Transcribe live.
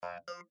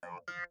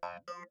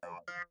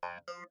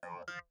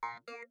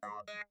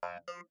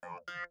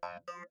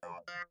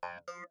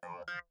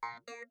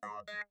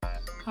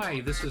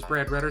Hi, this is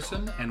Brad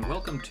Redderson, and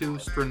welcome to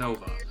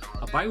Stranova,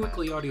 a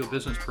biweekly audio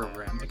business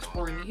program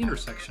exploring the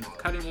intersection of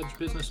cutting-edge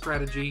business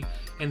strategy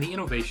and the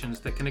innovations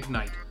that can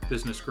ignite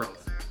business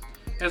growth.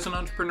 As an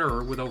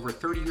entrepreneur with over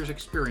 30 years'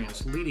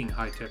 experience leading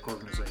high-tech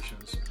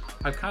organizations,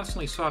 I've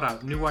constantly sought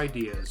out new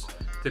ideas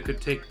that could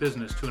take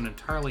business to an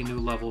entirely new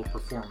level of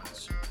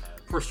performance.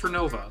 For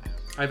Stranova,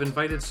 I've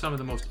invited some of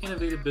the most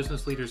innovative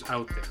business leaders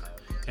out there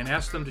and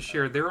asked them to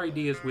share their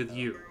ideas with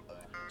you.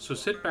 So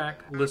sit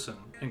back, listen,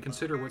 and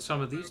consider what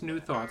some of these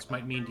new thoughts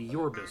might mean to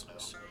your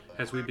business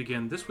as we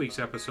begin this week's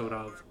episode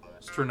of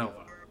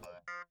Stranova.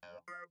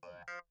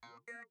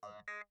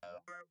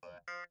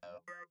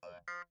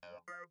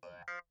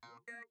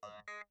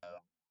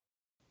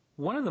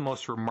 One of the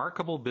most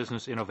remarkable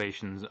business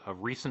innovations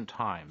of recent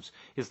times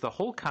is the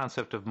whole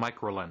concept of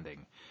microlending,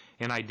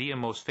 an idea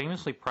most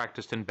famously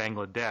practiced in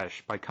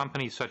Bangladesh by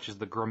companies such as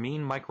the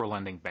Grameen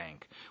Microlending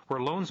Bank,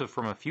 where loans of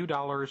from a few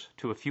dollars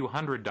to a few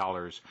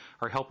 $100s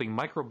are helping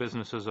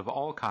microbusinesses of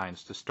all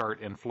kinds to start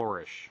and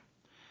flourish.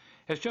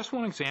 As just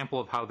one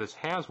example of how this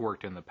has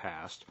worked in the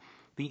past,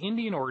 the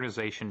Indian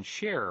organization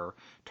SHARE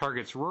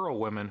targets rural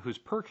women whose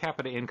per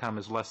capita income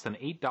is less than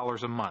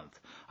 $8 a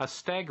month, a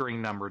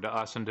staggering number to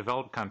us in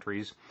developed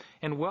countries,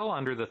 and well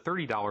under the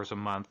 $30 a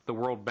month the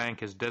World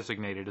Bank has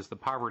designated as the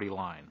poverty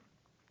line.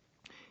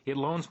 It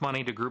loans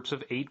money to groups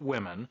of 8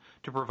 women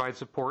to provide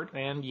support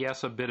and,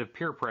 yes, a bit of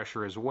peer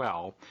pressure as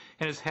well,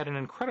 and has had an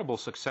incredible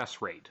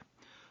success rate.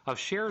 Of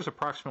SHARE's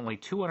approximately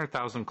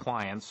 200,000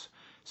 clients,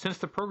 since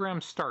the program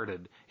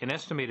started, an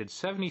estimated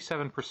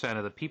 77%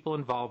 of the people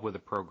involved with the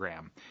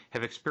program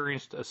have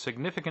experienced a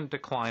significant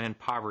decline in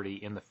poverty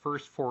in the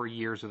first 4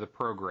 years of the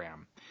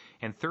program,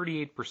 and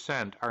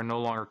 38% are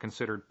no longer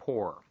considered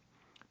poor.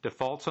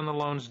 Defaults on the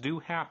loans do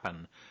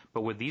happen,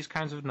 but with these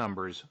kinds of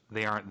numbers,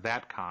 they aren't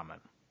that common.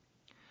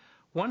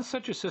 Once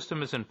such a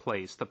system is in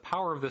place, the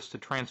power of this to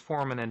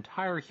transform an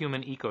entire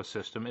human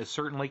ecosystem is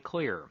certainly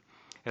clear,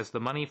 as the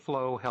money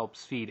flow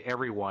helps feed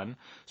everyone,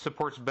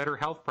 supports better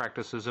health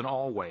practices in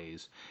all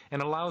ways,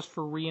 and allows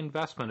for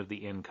reinvestment of the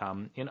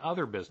income in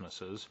other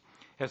businesses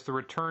as the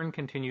return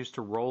continues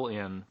to roll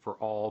in for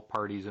all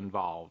parties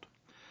involved.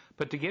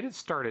 But to get it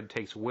started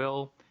takes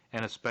will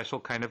and a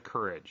special kind of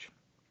courage.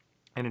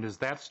 And it is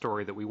that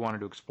story that we wanted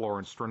to explore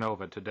in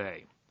Stranova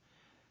today.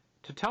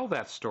 To tell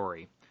that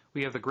story,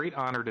 we have the great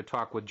honor to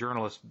talk with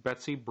journalist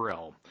Betsy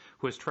Brill,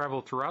 who has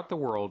traveled throughout the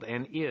world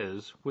and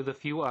is, with a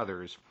few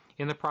others,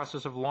 in the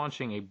process of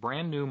launching a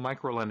brand new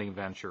microlending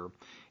venture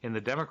in the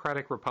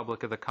Democratic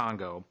Republic of the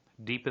Congo,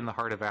 deep in the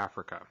heart of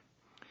Africa.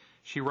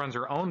 She runs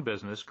her own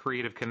business,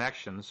 Creative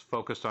Connections,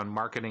 focused on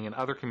marketing and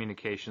other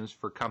communications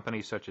for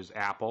companies such as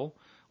Apple,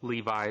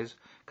 Levi's,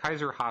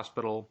 Kaiser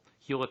Hospital,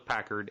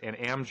 Hewlett-Packard, and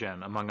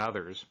Amgen, among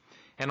others,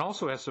 and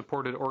also has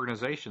supported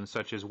organizations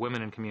such as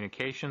Women in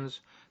Communications,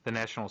 the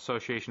National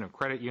Association of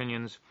Credit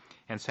Unions,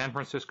 and San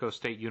Francisco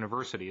State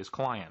University as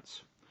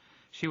clients.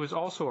 She was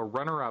also a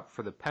runner-up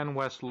for the Penn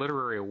West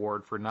Literary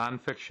Award for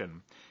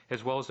Nonfiction,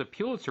 as well as a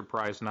Pulitzer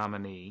Prize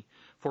nominee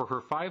for her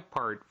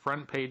 5-part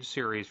front-page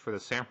series for the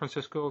San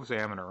Francisco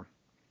Examiner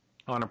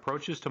on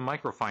approaches to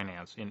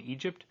microfinance in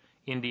Egypt,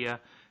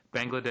 India,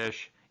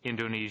 Bangladesh,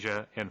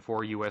 Indonesia, and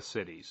 4 U.S.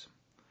 cities.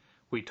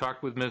 We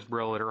talked with Ms.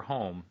 Brill at her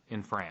home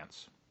in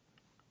France.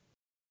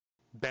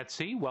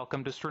 Betsy,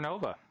 welcome to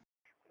Stranova.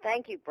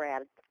 Thank you,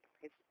 Brad.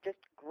 It's just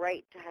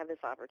great to have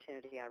this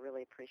opportunity. I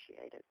really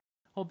appreciate it.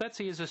 Well,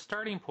 Betsy, as a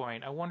starting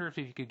point, I wonder if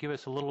you could give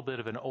us a little bit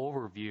of an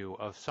overview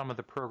of some of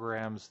the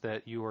programs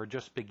that you are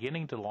just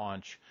beginning to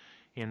launch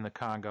in the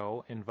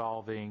Congo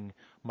involving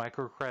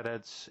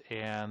microcredits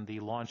and the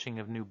launching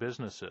of new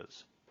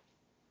businesses.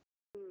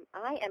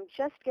 I am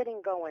just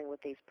getting going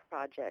with these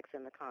projects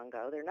in the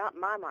Congo. They're not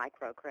my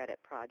microcredit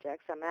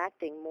projects. I'm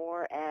acting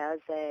more as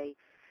a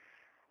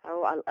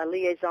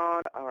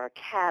liaison or a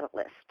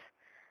catalyst.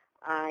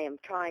 I am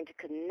trying to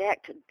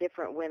connect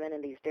different women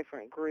in these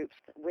different groups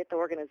with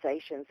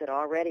organizations that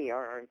already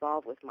are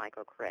involved with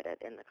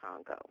microcredit in the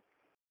Congo.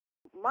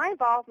 My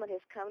involvement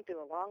has come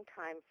through a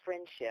long-time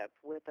friendship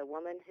with a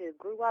woman who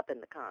grew up in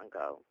the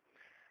Congo.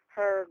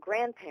 Her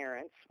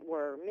grandparents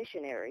were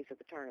missionaries at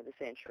the turn of the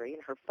century,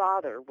 and her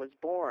father was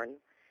born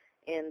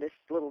in this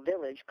little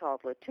village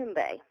called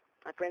Latumbe.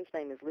 My friend's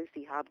name is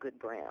Lucy Hobgood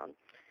Brown.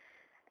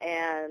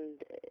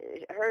 And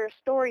her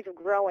stories of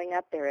growing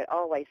up there had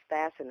always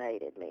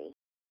fascinated me.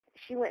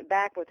 She went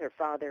back with her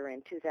father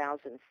in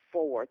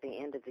 2004 at the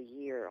end of the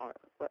year on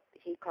what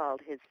he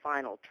called his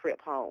final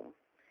trip home,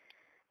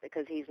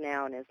 because he's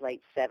now in his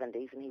late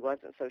 70s and he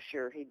wasn't so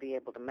sure he'd be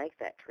able to make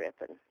that trip.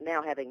 And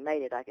now having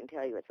made it, I can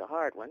tell you it's a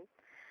hard one.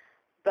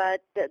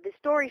 But the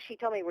stories she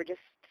told me were just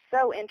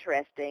so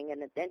interesting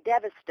and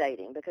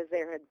devastating, because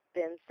there had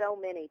been so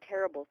many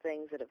terrible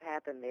things that have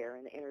happened there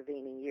in the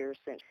intervening years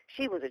since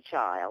she was a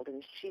child,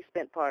 and she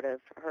spent part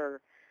of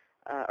her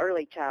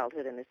early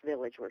childhood in this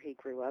village where he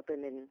grew up,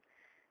 and then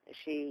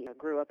she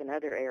grew up in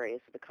other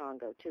areas of the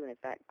Congo too, and in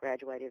fact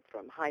graduated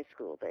from high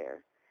school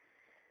there.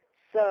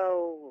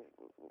 So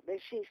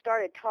she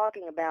started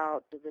talking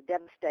about the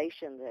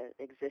devastation that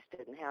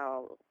existed and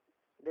how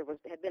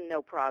had been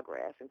no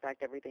progress. In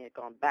fact, everything had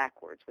gone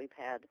backwards. We've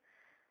had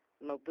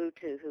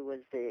Mobutu, who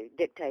was the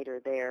dictator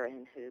there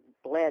and who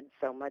bled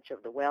so much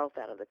of the wealth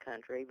out of the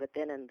country. But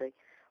then in the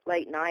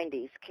late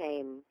 90s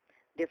came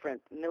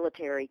different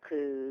military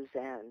coups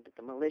and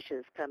the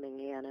militias coming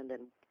in, and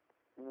then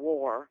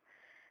war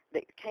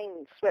that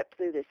swept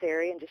through this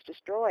area and just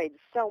destroyed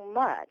so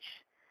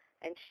much.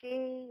 And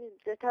she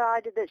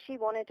decided that she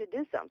wanted to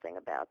do something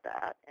about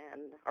that,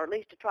 or at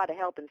least to try to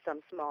help in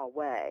some small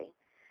way.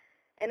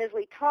 And as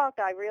we talked,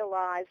 I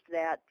realized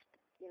that,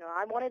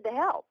 I wanted to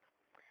help.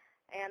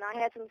 And I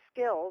had some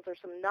skills or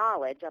some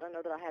knowledge. I don't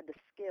know that I had the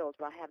skills,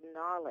 but I have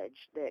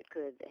knowledge that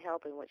could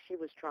help in what she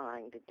was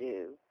trying to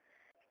do.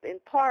 In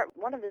part,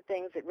 one of the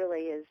things that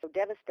really is so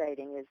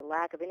devastating is the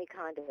lack of any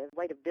kind of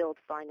way to build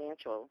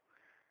financial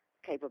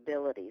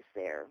capabilities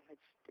there.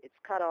 It's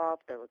cut off,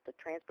 the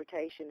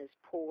transportation is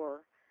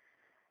poor,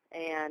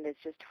 and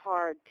it's just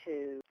hard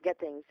to get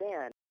things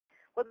in.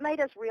 What made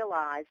us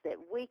realize that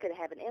we could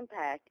have an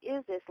impact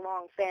is this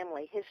long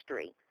family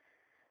history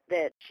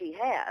that she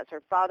has.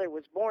 Her father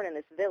was born in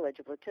this village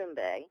of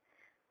Latumbe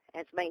and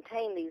has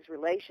maintained these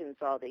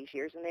relations all these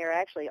years, and there are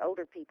actually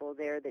older people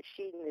there that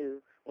she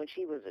knew when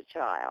she was a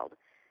child.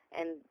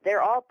 And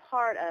they're all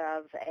part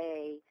of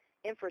a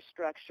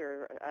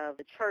infrastructure of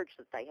the church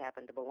that they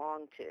happen to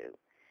belong to.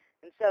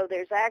 And so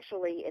there's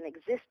actually an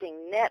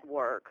existing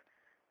network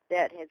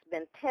that has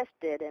been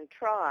tested and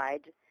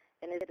tried,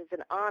 and it is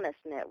an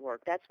honest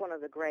network. That's one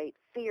of the great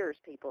fears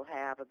people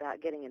have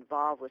about getting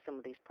involved with some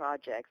of these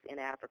projects in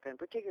Africa, and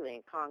particularly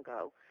in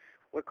Congo,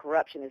 where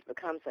corruption has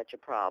become such a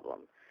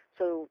problem.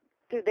 So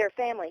through their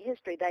family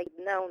history, they've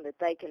known that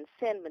they can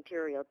send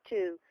material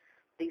to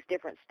these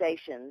different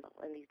stations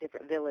in these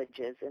different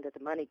villages, and that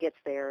the money gets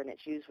there and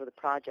it's used for the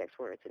projects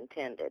where it's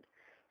intended.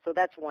 So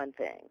that's one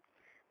thing.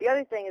 The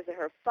other thing is that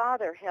her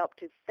father helped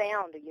to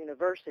found a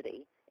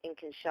university in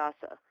Kinshasa.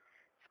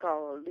 It's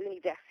called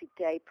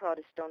l'Université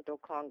Protestante du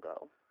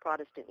Congo,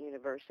 Protestant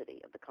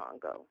University of the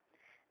Congo.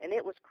 And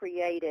it was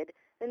created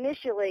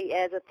initially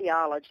as a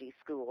theology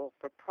school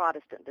for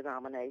Protestant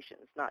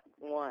denominations, not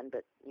one,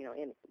 but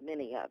in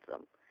many of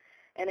them.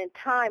 And in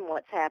time,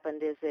 what's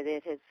happened is that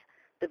it has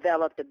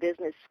developed a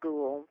business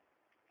school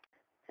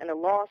and a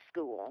law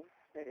school.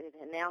 It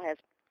now has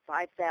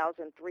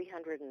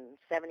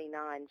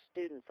 5,379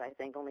 students, I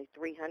think, only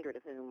 300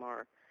 of whom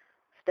are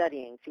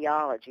studying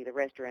theology. The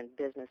rest are in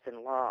business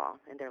and law.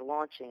 And they're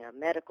launching a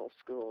medical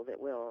school that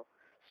will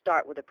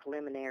start with a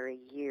preliminary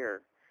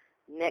year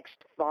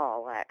next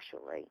fall,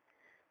 actually.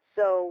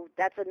 So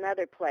that's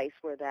another place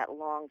where that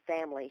long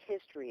family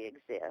history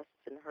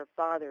exists. And her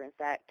father, in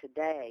fact,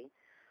 today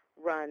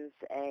runs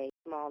a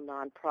small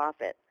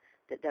nonprofit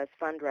that does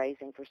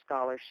fundraising for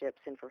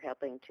scholarships and for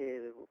helping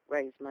to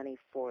raise money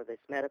for this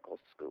medical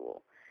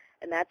school.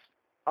 And that's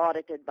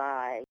audited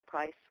by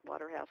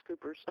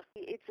PricewaterhouseCoopers.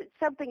 It's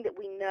something that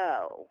we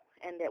know,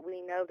 and that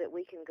we know that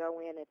we can go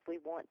in if we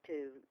want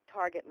to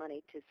target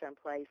money to some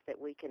place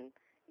that we can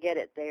get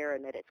it there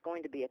and that it's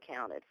going to be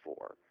accounted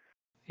for.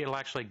 It'll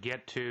actually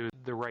get to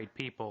the right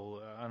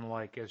people,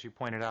 unlike, as you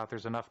pointed out,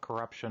 there's enough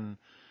corruption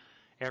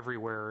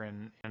everywhere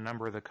in a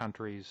number of the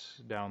countries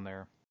down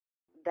there.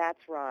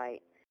 That's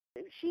right.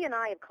 She and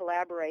I have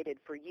collaborated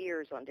for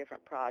years on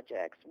different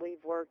projects.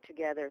 We've worked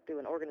together through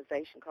an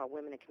organization called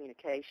Women in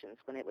Communications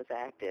when it was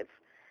active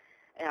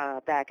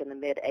back in the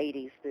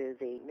mid-'80s through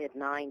the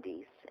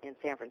mid-'90s in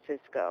San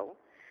Francisco.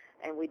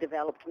 And we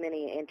developed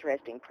many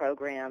interesting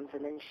programs.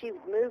 And then she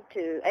moved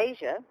to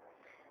Asia,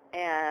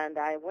 and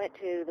I went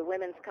to the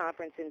Women's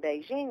Conference in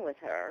Beijing with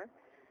her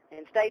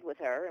and stayed with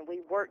her, and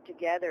we worked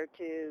together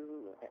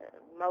to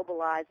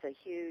mobilize a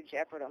huge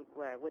effort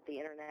with the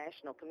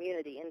international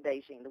community in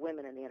Beijing, the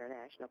women in the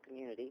international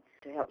community,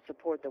 to help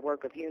support the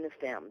work of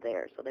UNIFEM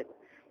there, so that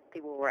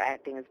people were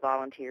acting as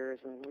volunteers,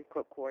 and we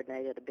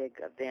coordinated a big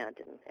event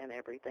and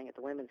everything at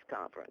the Women's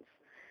Conference.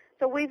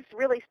 So we've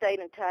really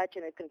stayed in touch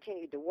and have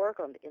continued to work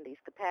in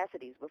these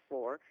capacities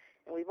before,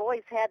 and we've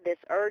always had this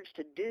urge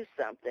to do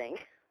something,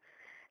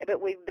 but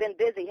we've been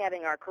busy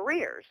having our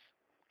careers.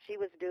 She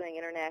was doing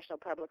international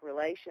public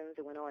relations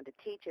and went on to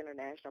teach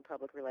international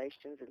public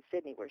relations in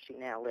Sydney, where she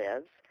now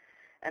lives.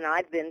 And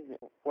I've been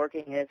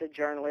working as a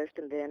journalist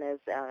and then as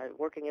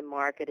working in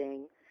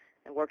marketing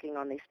and working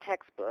on these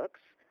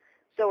textbooks.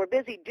 So we're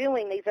busy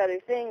doing these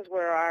other things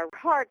where our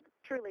heart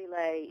truly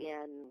lay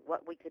in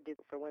what we could do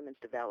for women's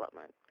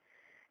development.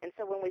 And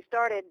so when we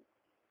started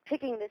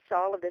picking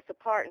all of this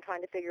apart and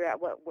trying to figure out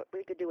what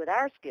we could do with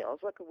our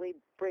skills, what could we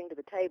bring to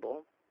the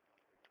table,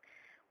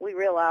 we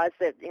realized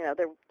that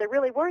there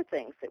really were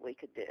things that we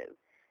could do.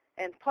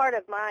 And part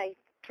of my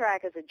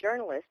track as a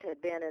journalist had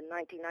been in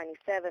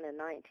 1997 and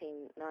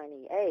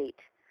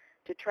 1998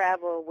 to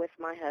travel with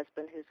my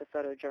husband, who's a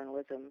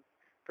photojournalism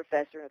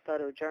professor and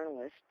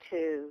photojournalist,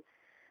 to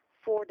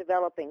 4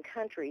 developing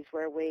countries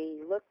where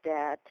we looked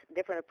at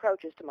different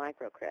approaches to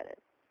microcredit.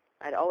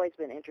 I'd always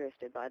been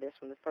interested by this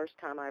from the first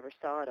time I ever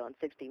saw it on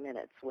 60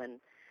 Minutes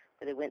when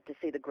they went to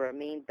see the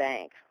Grameen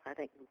Bank. I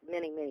think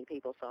many, many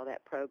people saw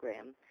that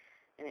program,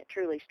 and it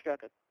truly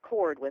struck a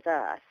chord with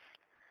us.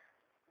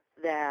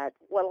 that,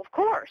 well, of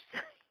course,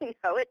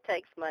 it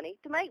takes money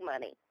to make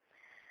money,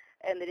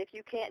 and that if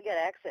you can't get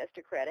access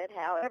to credit,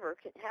 how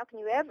can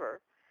you ever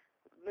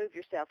move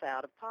yourself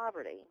out of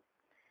poverty?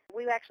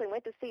 We actually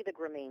went to see the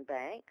Grameen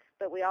Bank,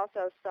 but we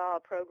also saw a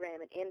program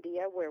in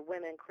India where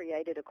women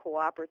created a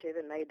cooperative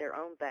and made their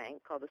own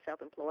bank called the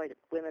Self-Employed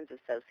Women's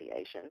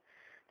Association.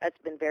 That's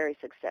been very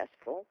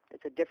successful.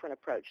 It's a different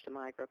approach to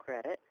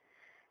microcredit.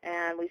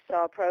 And we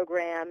saw a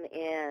program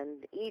in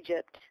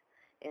Egypt,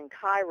 in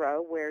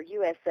Cairo, where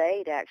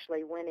USAID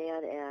actually went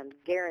in and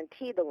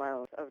guaranteed the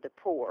loans of the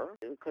poor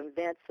to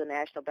convince the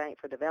National Bank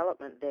for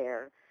Development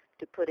there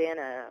to put in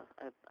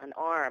an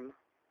arm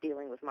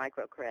dealing with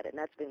microcredit, and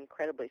that's been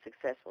incredibly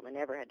successful. They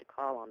never had to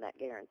call on that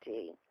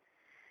guarantee.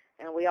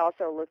 And we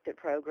also looked at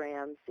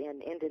programs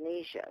in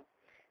Indonesia.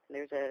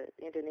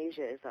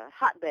 Indonesia is a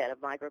hotbed of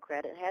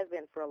microcredit and has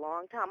been for a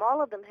long time.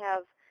 All of them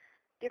have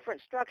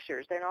different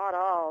structures. They're not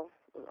all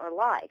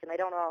alike, and they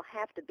don't all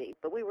have to be.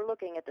 But we were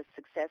looking at the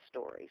success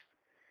stories,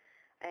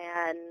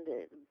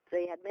 and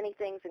they had many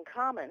things in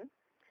common.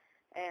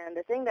 And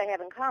the thing they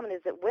have in common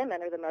is that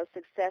women are the most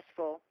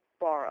successful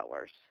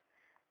borrowers.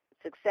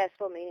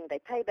 Successful meaning they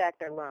pay back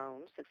their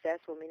loans,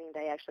 successful meaning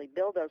they actually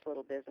build those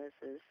little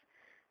businesses,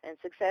 and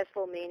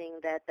successful meaning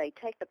that they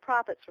take the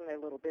profits from their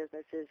little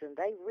businesses and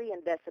they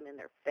reinvest them in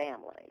their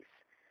families.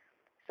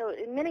 So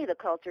in many of the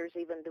cultures,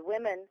 even the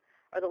women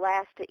are the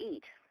last to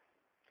eat.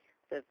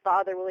 The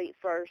father will eat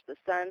first, the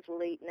sons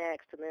will eat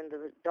next, and then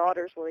the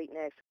daughters will eat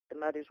next, the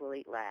mothers will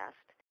eat last.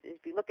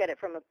 If you look at it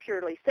from a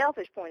purely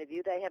selfish point of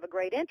view, they have a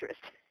great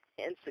interest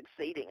in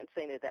succeeding and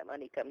seeing that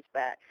money comes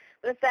back.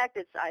 But in fact,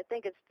 I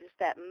think it's just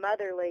that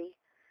motherly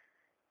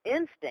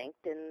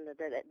instinct and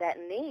that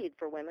need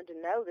for women to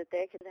know that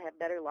they can have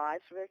better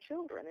lives for their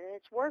children, and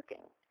it's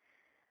working.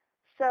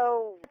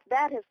 So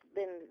that has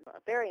been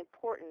very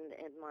important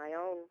in my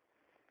own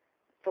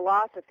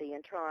philosophy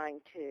in trying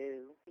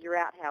to figure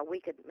out how we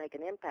could make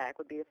an impact,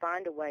 would be to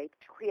find a way,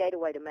 to create a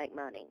way to make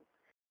money.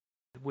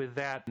 With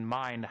that in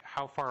mind,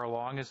 how far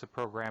along is the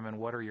program and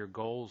what are your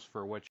goals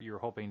for what you're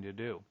hoping to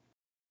do?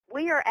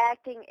 We are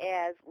acting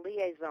as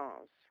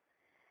liaisons,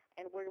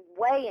 and we're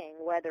weighing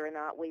whether or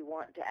not we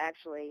want to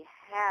actually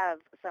have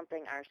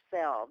something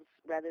ourselves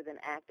rather than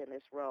act in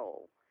this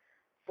role.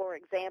 For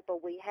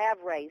example, we have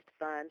raised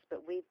funds,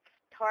 but we've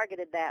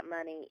targeted that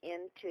money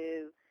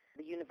into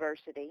the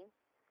university,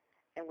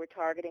 and we're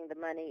targeting the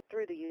money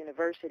through the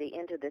university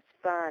into this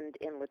fund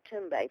in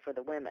Lutumbe for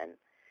the women.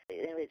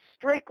 And it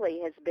strictly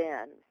has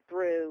been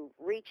through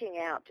reaching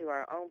out to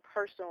our own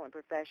personal and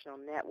professional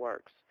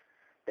networks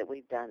that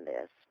we've done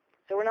this.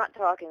 So we're not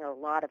talking a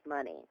lot of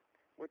money.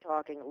 We're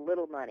talking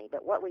little money.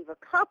 But what we've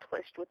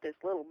accomplished with this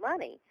little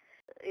money,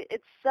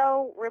 it's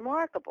so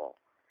remarkable.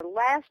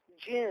 Last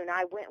June,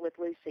 I went with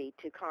Lucy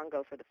to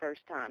Congo for the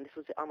first time. This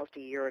was almost a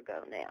year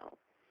ago now.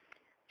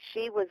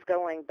 She was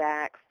going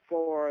back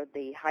for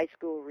the high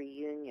school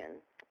reunion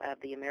of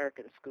the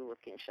American School of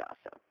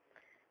Kinshasa.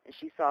 And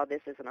she saw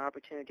this as an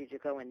opportunity to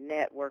go and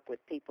network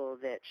with people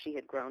that she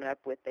had grown up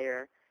with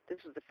there. This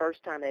was the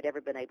first time they'd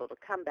ever been able to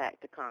come back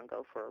to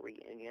Congo for a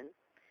reunion.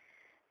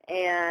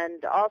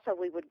 And also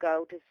we would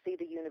go to see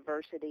the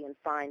university and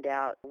find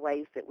out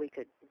ways that we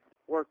could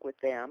work with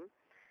them.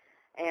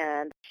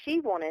 And she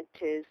wanted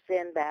to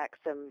send back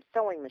some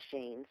sewing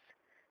machines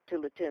to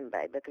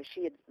Lutumbe because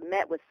she had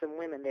met with some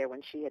women there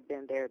when she had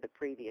been there the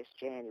previous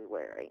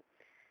January.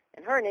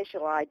 And her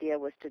initial idea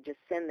was to just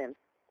send them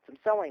some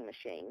sewing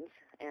machines.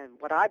 And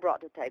what I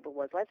brought to the table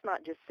was, let's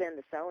not just send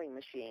the sewing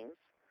machines.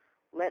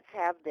 Let's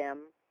have them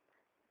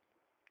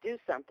do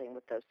something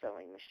with those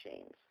sewing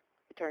machines.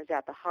 It turns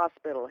out the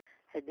hospital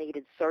had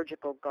needed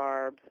surgical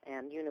garb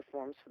and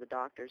uniforms for the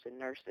doctors and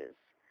nurses.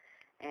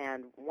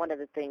 And one of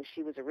the things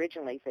she was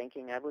originally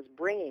thinking of was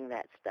bringing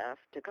that stuff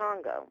to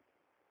Congo.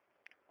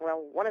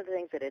 Well, one of the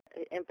things that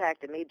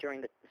impacted me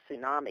during the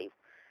tsunami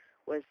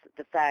was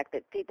the fact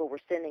that people were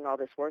sending all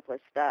this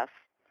worthless stuff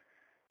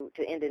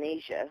to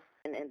Indonesia,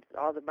 and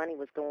all the money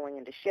was going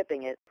into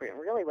shipping it. And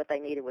really what they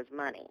needed was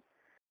money.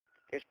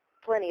 There's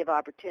plenty of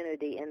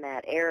opportunity in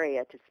that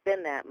area to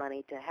spend that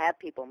money to have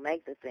people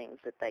make the things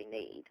that they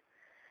need.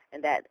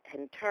 And that,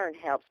 in turn,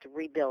 helps to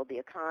rebuild the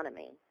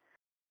economy.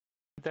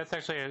 That's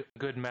actually a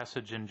good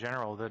message in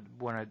general, that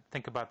when I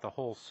think about the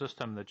whole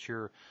system that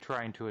you're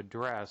trying to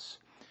address,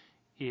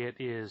 it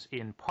is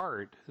in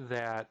part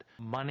that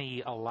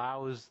money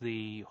allows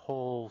the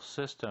whole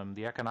system,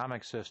 the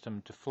economic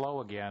system, to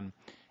flow again.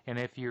 And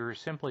if you're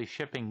simply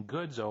shipping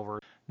goods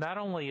over, not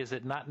only is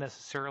it not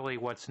necessarily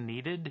what's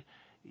needed,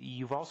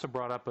 you've also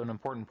brought up an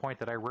important point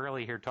that I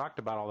rarely hear talked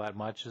about all that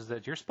much, is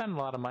that you're spending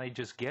a lot of money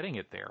just getting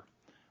it there,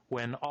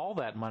 when all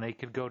that money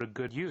could go to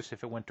good use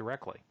if it went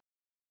directly.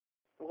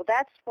 Well,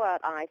 that's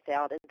what I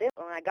felt.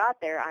 When I got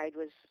there, I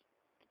was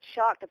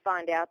shocked to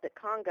find out that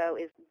Congo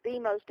is the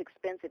most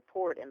expensive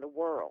port in the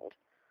world.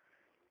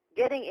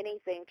 Getting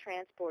anything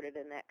transported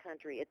in that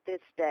country at this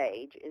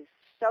stage is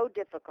so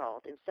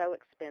difficult and so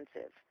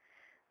expensive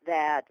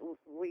that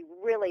we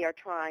really are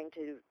trying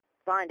to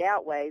find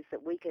out ways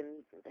that we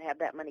can have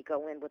that money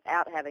go in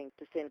without having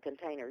to send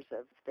containers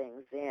of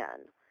things in.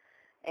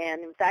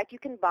 And in fact, you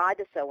can buy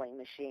the sewing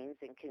machines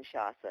in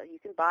Kinshasa. You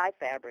can buy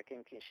fabric in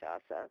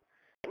Kinshasa.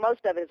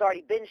 Most of it has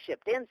already been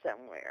shipped in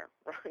somewhere,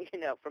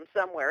 from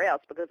somewhere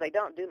else, because they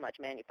don't do much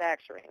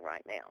manufacturing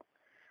right now.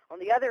 On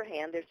the other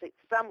hand, there's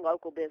some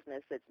local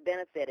business that's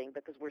benefiting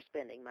because we're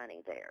spending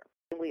money there.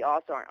 And we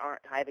also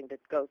aren't having to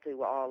go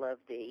through all of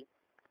the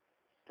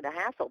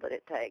hassle that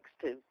it takes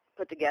to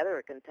put together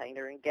a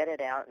container and get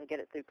it out and get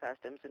it through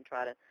customs and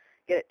try to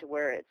get it to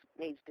where it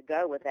needs to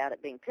go without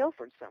it being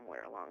pilfered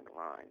somewhere along the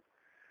line.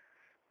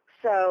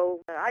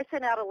 So I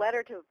sent out a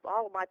letter to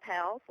all of my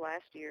pals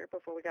last year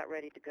before we got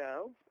ready to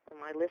go,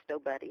 my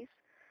Listo buddies,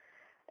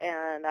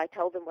 and I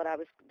told them what I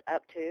was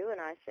up to, and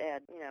I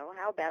said,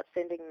 how about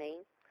sending me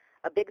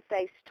a big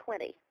face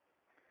 20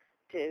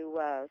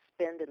 to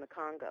spend in the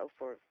Congo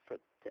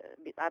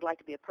I'd like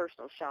to be a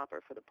personal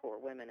shopper for the poor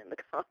women in the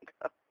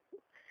Congo.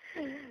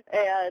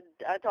 And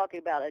I'm talking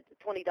about a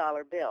 $20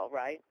 bill,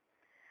 right?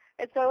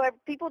 And so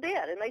people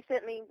did, and they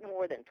sent me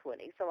more than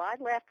 20. So I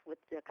left with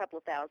a couple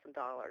of $1,000,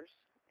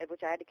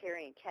 which I had to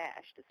carry in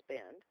cash to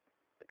spend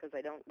because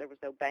there was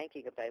no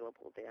banking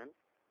available then.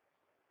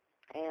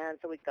 And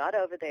so we got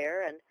over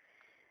there, and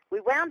we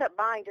wound up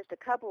buying just a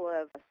couple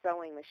of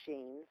sewing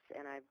machines,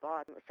 and I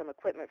bought some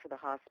equipment for the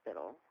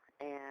hospital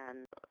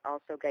and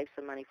also gave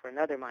some money for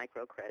another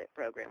microcredit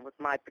program with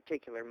my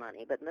particular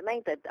money. But the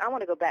main thing, I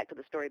want to go back to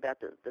the story about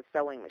the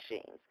sewing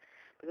machines,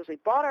 because we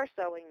bought our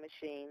sewing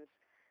machines,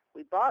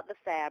 we bought the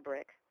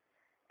fabric,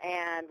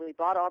 and we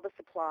bought all the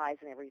supplies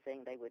and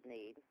everything they would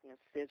need,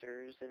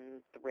 scissors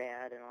and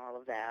thread and all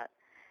of that.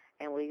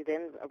 And we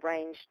then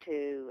arranged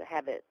to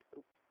have it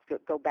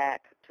go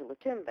back to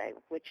Lutumbe,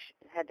 which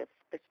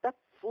the stuff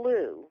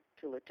flew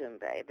to Lutumbe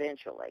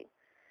eventually.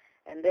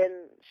 And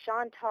then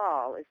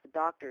Chantal is the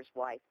doctor's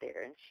wife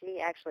there, and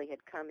she actually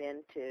had come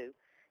into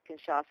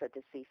Kinshasa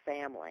to see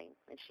family,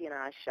 and she and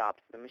I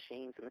shopped the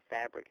machines and the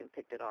fabric and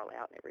picked it all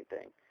out and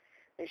everything.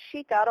 And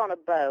she got on a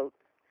boat.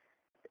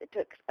 It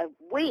took a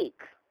week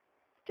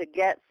to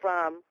get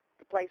from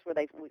the place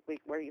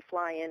where you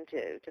fly into.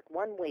 It took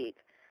 1 week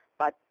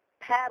by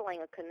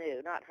paddling a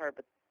canoe, not her,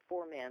 but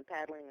 4 men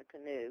paddling a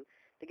canoe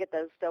to get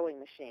those sewing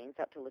machines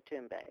up to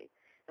Lutumbe.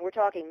 And we're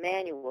talking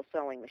manual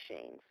sewing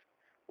machines.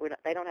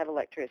 They don't have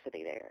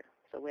electricity there,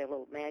 so we have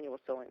little manual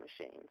sewing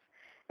machines.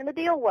 And the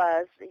deal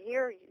was,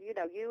 here,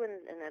 you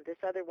and this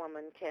other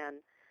woman can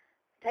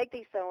take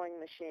these sewing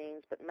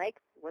machines, but make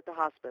what the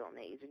hospital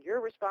needs. And your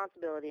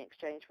responsibility in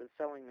exchange for the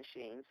sewing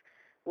machines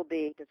will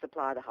be to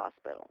supply the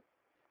hospital.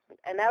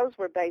 And those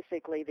were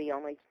basically the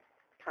only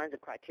kinds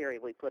of criteria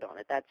we put on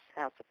it. That's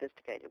how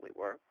sophisticated we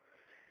were.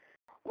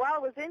 While I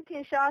was in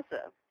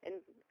Kinshasa, and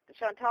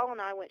Chantal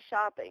and I went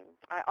shopping,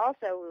 I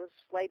also was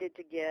slated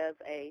to give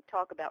a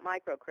talk about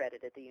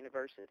microcredit at the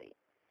university.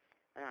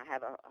 And I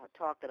have a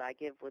talk that I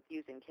give with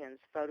using Ken's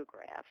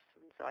photographs.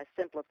 So I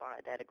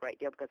simplified that a great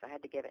deal because I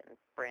had to give it in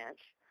French,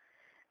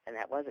 and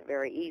that wasn't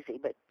very easy.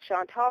 But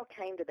Chantal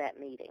came to that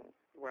meeting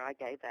where I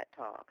gave that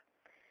talk,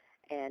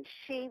 and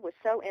she was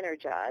so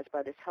energized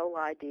by this whole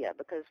idea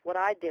because what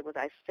I did was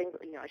I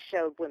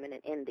showed women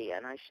in India,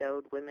 and I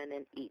showed women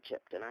in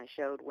Egypt, and I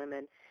showed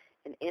women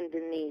in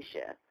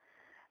Indonesia,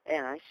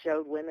 and I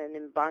showed women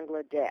in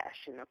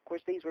Bangladesh. And, of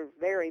course, these were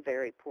very,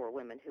 very poor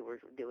women who were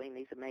doing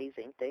these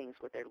amazing things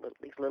with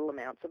these little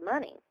amounts of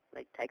money.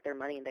 They'd take their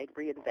money and they'd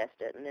reinvest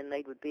it, and then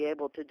they would be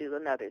able to do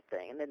another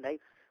thing, and then they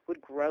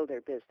would grow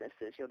their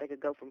businesses. They could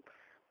go from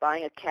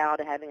buying a cow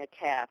to having a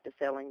calf to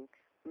selling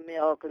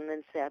milk and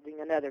then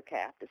having another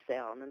calf to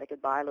sell, and then they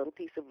could buy a little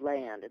piece of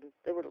land. And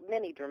there were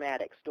many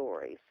dramatic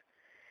stories.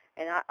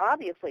 And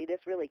obviously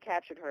this really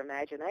captured her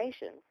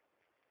imagination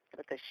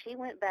because she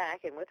went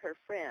back and with her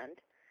friend,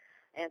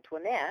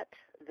 Antoinette,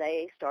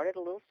 they started a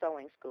little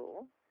sewing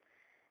school,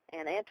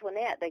 and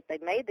Antoinette, they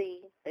made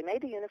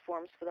the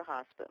uniforms for the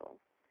hospital,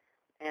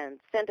 and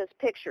sent us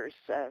pictures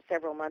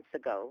several months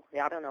ago.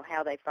 I don't know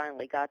how they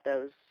finally got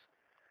those.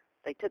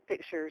 They took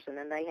pictures, and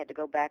then they had to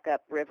go back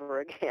up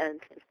river again,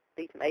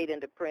 be made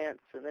into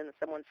prints, and then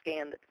someone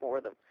scanned it for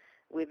them.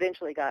 We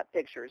eventually got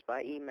pictures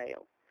by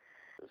email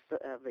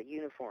of the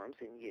uniforms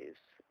in use,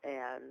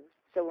 and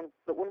so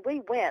when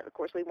we went, of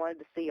course, we wanted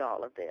to see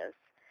all of this.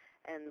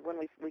 And when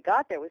we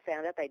got there, we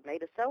found out they'd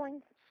made a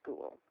sewing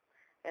school.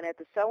 And at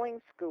the sewing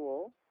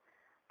school,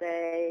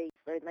 they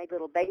made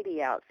little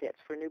baby outfits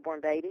for newborn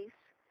babies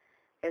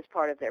as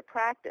part of their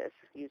practice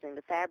using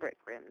the fabric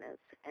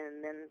remnants.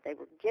 And then they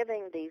were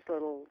giving these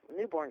little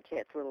newborn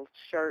kits, little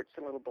shirts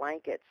and little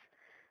blankets,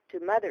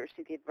 to mothers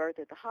who give birth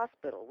at the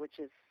hospital, which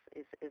is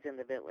in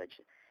the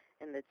village.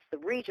 And it's the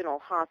regional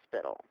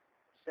hospital.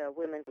 So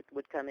women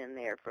would come in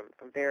there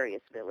from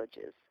various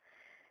villages.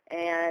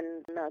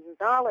 And the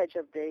knowledge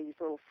of these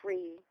little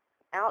free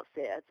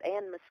outfits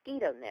and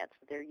mosquito nets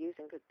that they're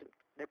using, because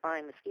they're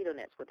buying mosquito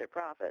nets with their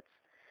profits,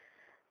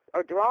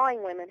 are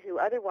drawing women who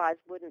otherwise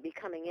wouldn't be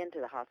coming into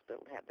the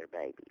hospital to have their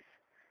babies.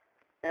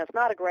 Now, it's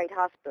not a great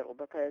hospital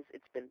because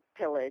it's been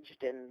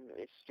pillaged and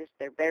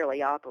they're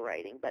barely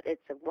operating, but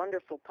it's a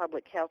wonderful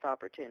public health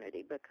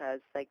opportunity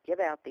because they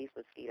give out these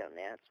mosquito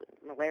nets.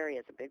 Malaria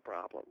is a big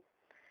problem.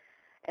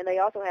 And they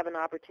also have an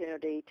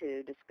opportunity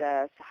to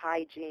discuss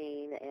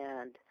hygiene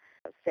and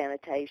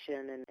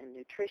sanitation and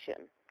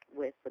nutrition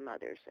with the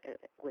mothers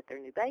with their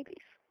new babies.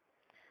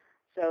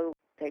 So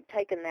they've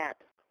taken that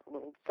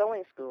little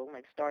sewing school and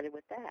they've started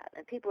with that.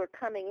 And people are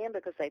coming in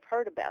because they've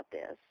heard about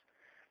this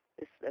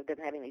of them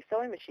having these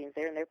sewing machines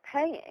there, and they're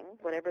paying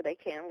whatever they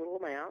can, little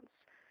amounts,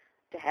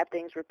 to have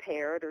things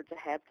repaired or to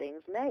have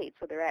things made.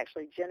 So they're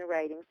actually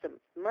generating some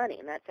money,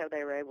 and that's how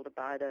they were able to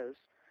buy those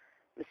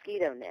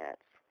mosquito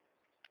nets.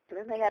 And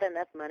then they had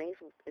enough money,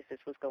 as this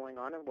was going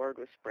on and word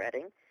was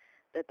spreading,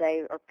 that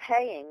they are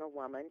paying a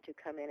woman to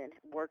come in and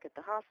work at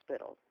the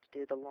hospital to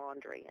do the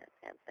laundry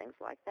and things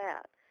like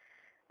that.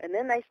 And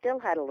then they still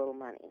had a little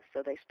money,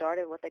 so they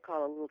started what they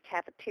call a little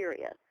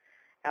cafeteria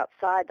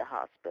outside the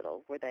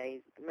hospital where they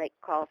make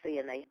coffee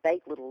and they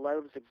bake little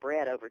loaves of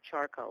bread over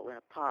charcoal in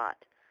a pot.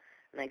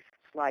 And they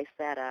slice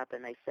that up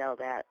and they sell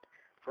that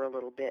for a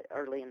little bit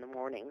early in the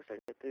mornings or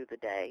through the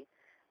day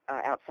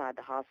outside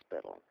the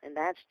hospital. And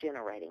that's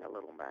generating a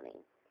little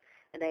money.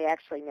 And they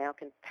actually now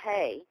can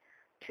pay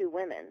 2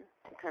 women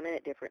to come in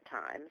at different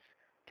times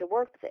to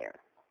work there.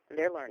 And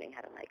they're learning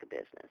how to make a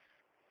business.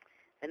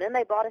 And then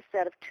they bought a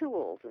set of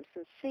tools and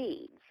some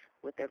seeds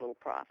with their little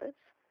profits.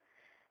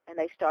 And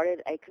they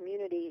started a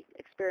community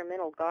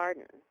experimental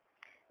garden.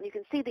 And you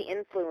can see the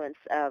influence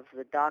of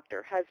the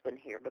doctor husband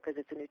here because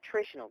it's a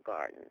nutritional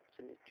garden.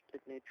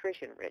 It's a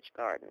nutrition-rich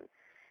garden.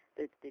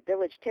 The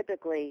village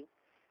typically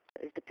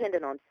is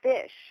dependent on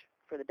fish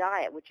for the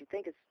diet, which you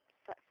think is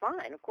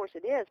fine. Of course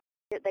it is.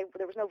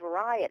 There was no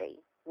variety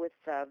with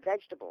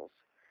vegetables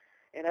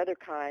and other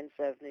kinds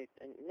of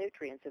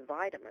nutrients and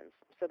vitamins.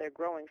 So they're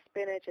growing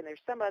spinach, and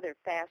there's some other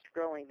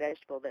fast-growing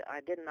vegetable that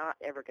I did not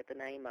ever get the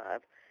name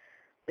of,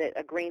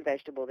 a green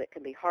vegetable that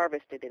can be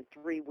harvested in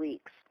 3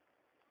 weeks.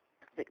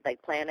 They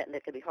plant it and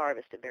it can be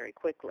harvested very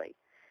quickly.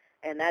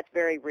 And that's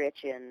very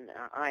rich in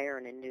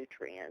iron and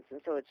nutrients. And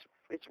so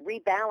it's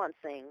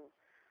rebalancing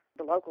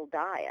the local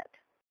diet.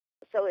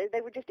 So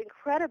they were just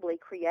incredibly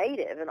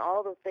creative in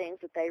all the things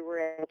that they were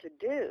able to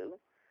do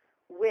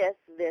with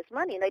this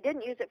money. And they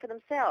didn't use it for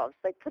themselves.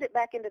 They put it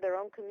back into their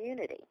own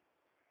community,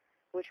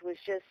 which was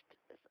just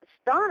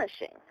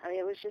astonishing. I mean,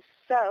 it was just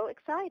so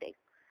exciting.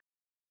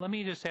 Let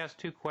me just ask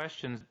 2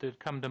 questions that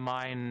come to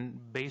mind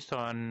based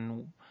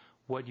on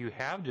what you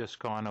have just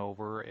gone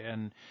over,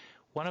 and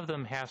one of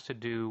them has to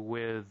do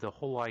with the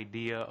whole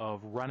idea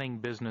of running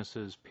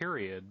businesses,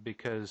 period,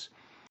 because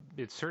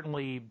it's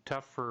certainly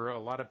tough for a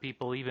lot of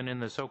people, even in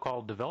the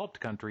so-called developed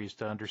countries,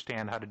 to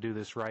understand how to do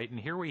this right. And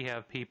here we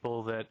have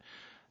people that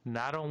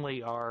not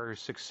only are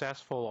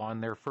successful on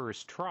their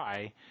first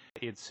try,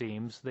 it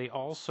seems, they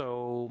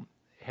also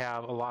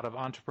have a lot of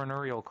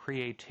entrepreneurial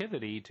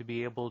creativity to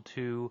be able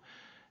to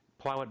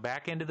plow it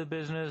back into the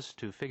business,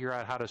 to figure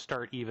out how to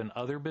start even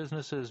other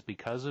businesses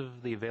because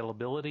of the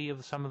availability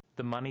of some of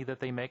the money that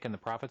they make and the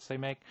profits they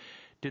make.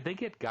 Did they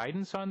get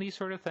guidance on these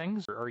sort of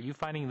things? Or are you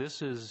finding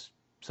this is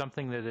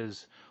something that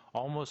is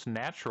almost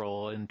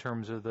natural in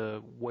terms of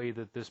the way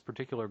that this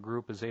particular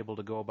group is able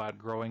to go about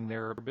growing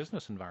their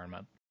business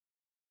environment?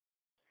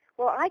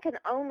 Well, I can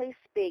only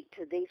speak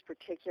to these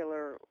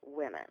particular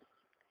women.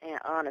 And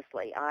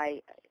honestly,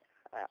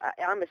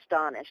 I'm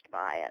astonished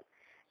by it.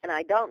 And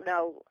I don't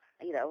know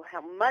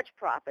how much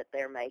profit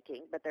they're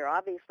making, but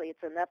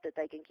it's enough that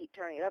they can keep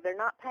turning it up. They're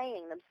not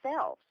paying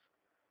themselves.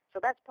 So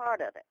that's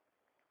part of it.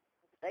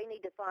 They need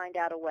to find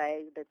out a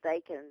way that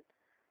they can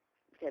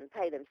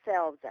pay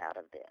themselves out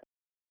of this.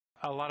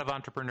 A lot of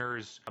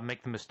entrepreneurs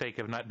make the mistake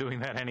of not doing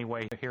that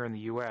anyway here in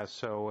the U.S.,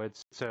 so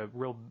it's a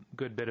real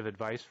good bit of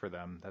advice for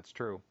them. That's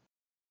true.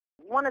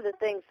 One of the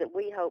things that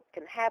we hope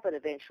can happen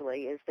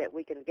eventually is that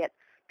we can get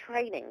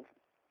training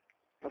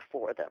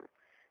for them.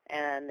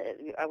 And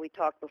we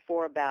talked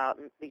before about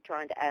me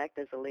trying to act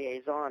as a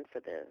liaison for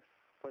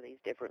these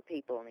different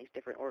people and these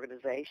different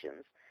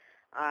organizations.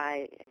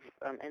 I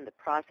am in the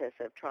process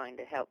of trying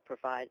to help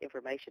provide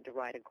information to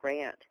write a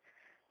grant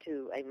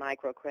to a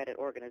microcredit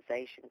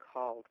organization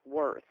called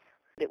Worth.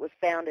 It was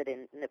founded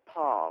in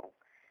Nepal,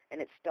 and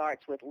it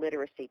starts with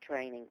literacy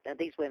training. Now,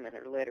 these women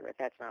are literate.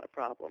 That's not a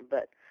problem.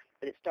 But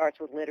it starts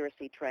with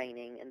literacy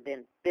training and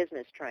then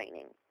business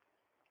training,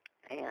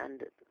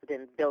 and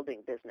then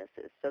building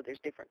businesses. So there's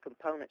different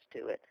components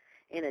to it.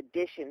 In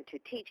addition to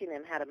teaching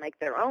them how to make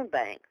their own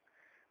bank,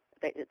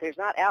 there's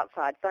not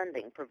outside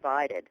funding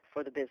provided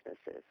for the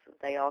businesses.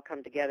 They all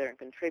come together and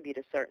contribute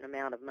a certain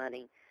amount of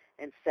money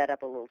and set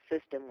up a little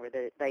system where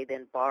they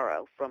then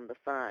borrow from the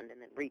fund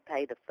and then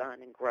repay the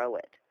fund and grow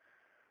it.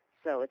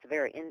 So it's a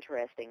very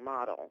interesting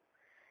model.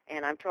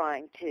 And I'm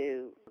trying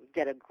to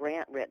get a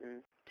grant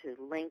written to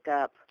link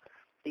up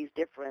these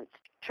different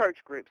church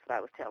groups that I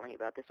was telling you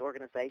about, this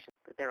organization,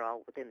 that they're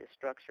all within this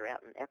structure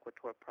out in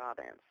Equator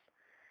Province,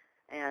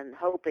 and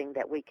hoping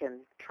that we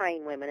can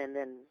train women, and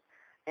then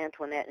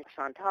Antoinette and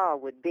Chantal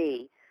would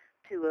be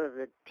 2 of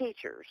the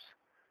teachers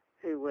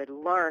who would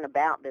learn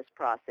about this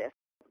process.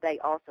 They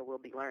also will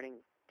be learning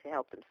to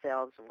help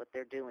themselves and what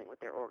they're doing with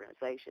their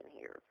organization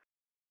here.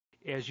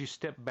 As you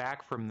step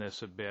back from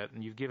this a bit,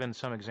 and you've given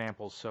some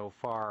examples so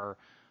far,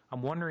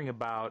 I'm wondering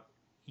about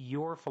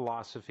your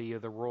philosophy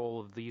of the role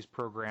of these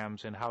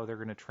programs and how they're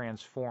going to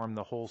transform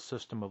the whole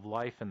system of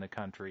life in the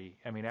country.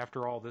 I mean,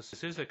 after all,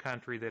 this is a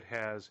country that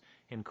has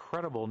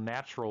incredible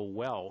natural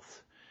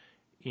wealth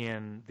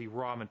in the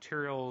raw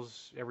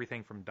materials,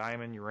 everything from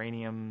diamond,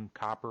 uranium,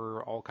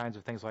 copper, all kinds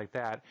of things like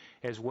that,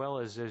 as well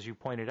as you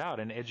pointed out,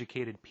 an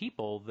educated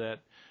people that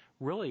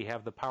really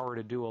have the power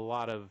to do a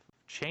lot of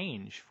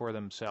change for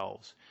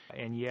themselves.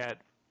 And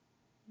yet,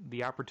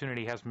 the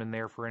opportunity hasn't been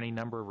there for any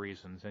number of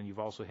reasons, and you've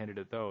also hinted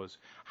at those.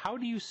 How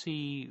do you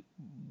see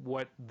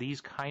what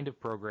these kind of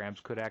programs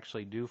could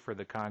actually do for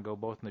the Congo,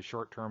 both in the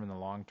short term and the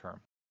long term?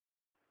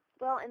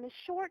 Well, in the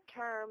short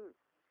term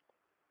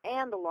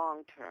and the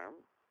long term,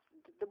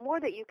 the more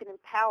that you can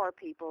empower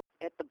people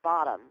at the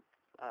bottom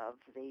of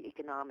the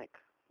economic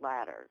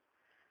ladder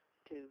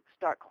to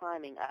start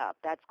climbing up,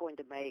 that's going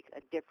to make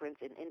a difference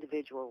in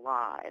individual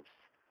lives.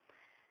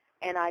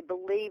 And I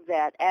believe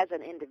that as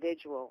an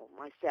individual,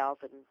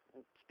 myself, and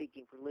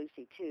speaking for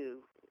Lucy too,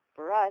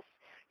 for us,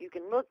 you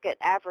can look at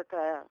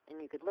Africa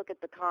and you can look at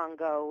the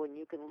Congo and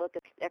you can look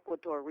at the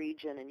Equator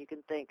region and you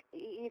can think,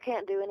 you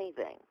can't do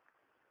anything.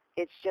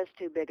 It's just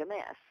too big a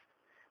mess.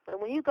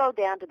 But when you go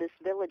down to this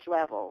village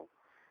level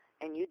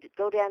and you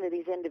go down to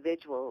these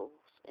individuals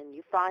and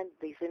you find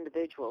these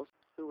individuals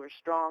who are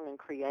strong and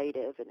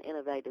creative and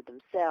innovative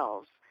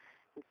themselves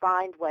and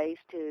find ways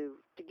to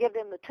give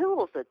them the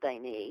tools that they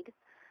need,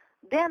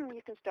 then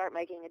you can start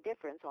making a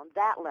difference on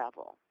that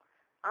level.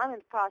 I'm in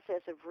the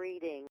process of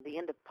reading The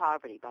End of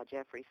Poverty by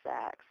Jeffrey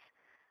Sachs.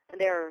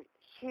 And there are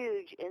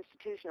huge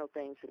institutional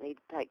things that need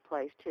to take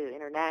place, too,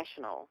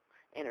 international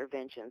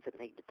interventions that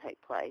need to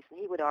take place. And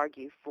he would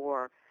argue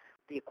for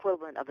the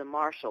equivalent of the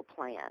Marshall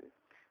Plan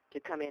to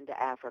come into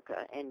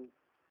Africa and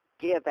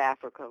give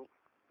Africa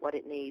what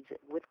it needs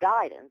with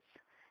guidance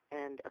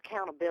and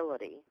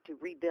accountability to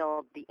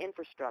rebuild the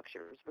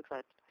infrastructures, because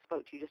I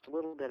spoke to you just a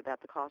little bit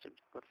about the cost of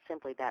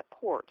simply that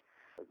port.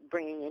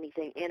 Bringing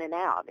anything in and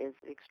out is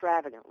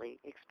extravagantly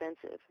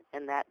expensive,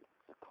 and that,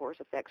 of course,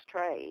 affects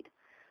trade.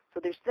 So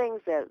there's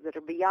things that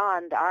are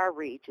beyond our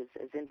reach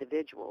as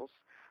individuals,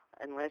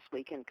 unless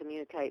we can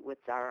communicate with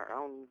our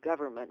own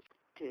governments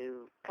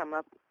to come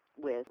up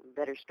with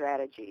better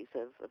strategies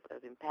of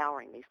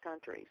empowering these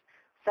countries.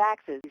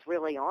 Sachs is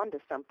really onto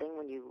something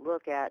when you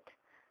look at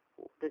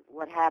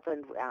what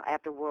happened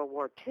after World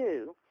War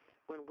II,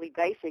 when we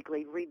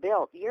basically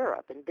rebuilt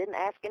Europe and didn't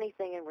ask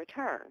anything in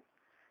return.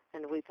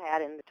 And we've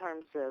had, in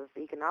terms of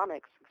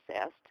economic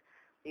success,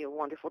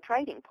 wonderful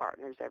trading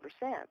partners ever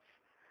since.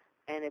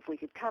 And if we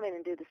could come in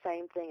and do the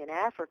same thing in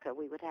Africa,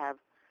 we would have,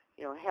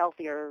 a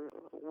healthier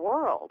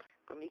world,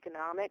 from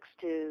economics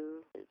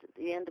to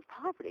the end of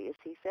poverty, as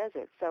he says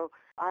it. So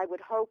I would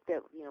hope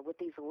that, with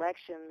these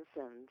elections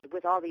and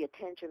with all the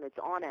attention that's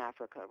on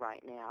Africa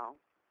right now,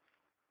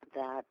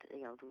 that,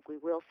 we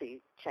will see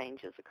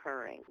changes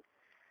occurring,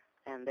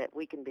 and that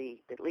we can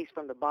be, at least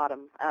from the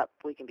bottom up,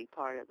 we can be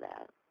part of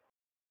that.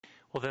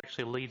 Well, that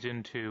actually leads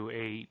into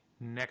a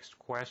next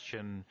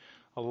question.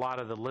 A lot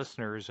of the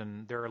listeners,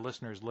 and there are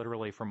listeners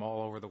literally from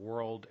all over the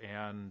world,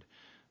 and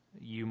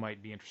you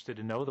might be interested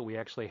to know that we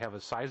actually have a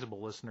sizable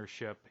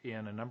listenership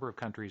in a number of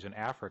countries in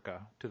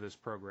Africa to this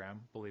program,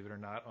 believe it or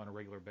not, on a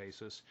regular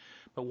basis.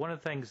 But one of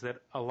the things that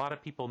a lot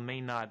of people may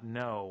not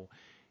know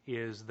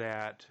is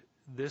that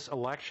this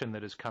election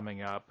that is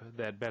coming up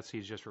that Betsy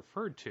has just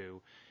referred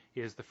to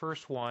is the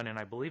first one in,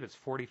 I believe it's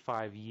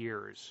 45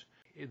 years,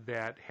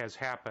 that has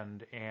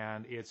happened,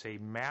 and it's a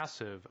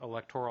massive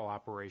electoral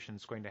operation.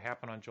 It's going to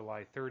happen on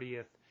July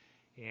 30th,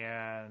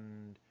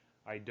 and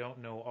I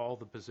don't know all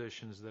the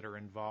positions that are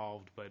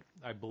involved, but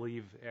I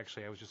believe,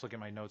 actually, I was just looking at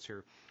my notes here,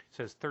 it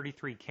says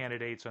 33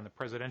 candidates on the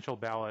presidential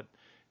ballot.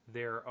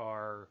 There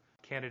are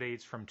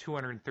candidates from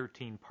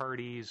 213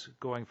 parties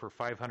going for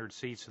 500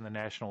 seats in the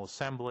National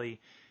Assembly,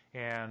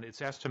 and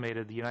it's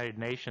estimated the United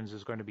Nations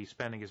is going to be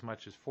spending as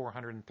much as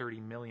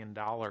 $430 million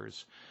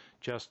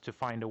just to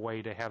find a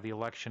way to have the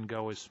election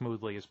go as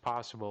smoothly as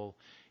possible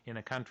in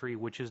a country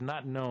which is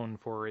not known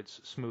for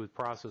its smooth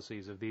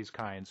processes of these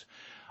kinds.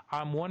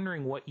 I'm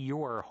wondering what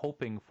you are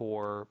hoping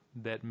for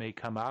that may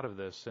come out of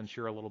this, since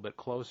you're a little bit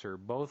closer,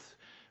 both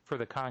for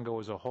the Congo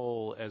as a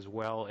whole as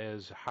well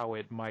as how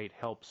it might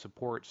help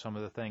support some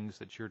of the things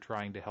that you're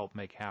trying to help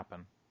make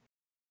happen.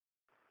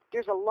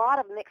 There's a lot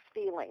of mixed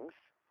feelings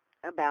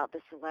about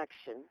this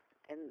election,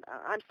 and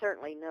I'm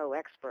certainly no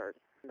expert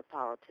in the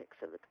politics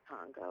of the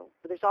Congo,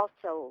 but there's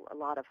also a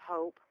lot of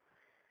hope.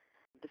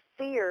 The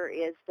fear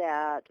is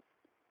that,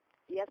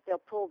 yes, they'll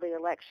pull the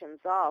elections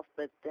off,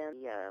 but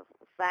then the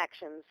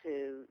factions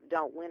who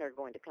don't win are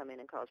going to come in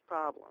and cause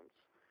problems.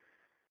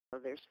 So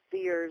there's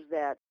fears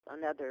that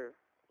another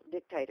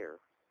dictator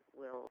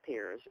will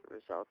appear as a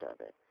result of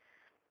it.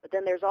 But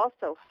then there's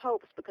also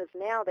hopes, because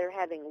now they're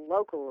having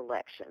local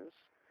elections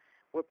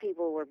where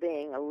people were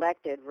being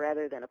elected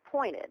rather than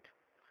appointed.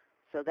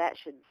 So that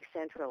should be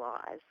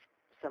centralized.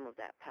 some of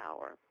that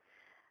power.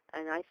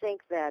 And I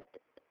think that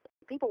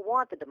people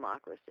want the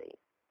democracy.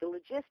 The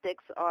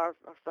logistics are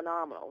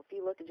phenomenal. If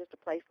you look at just a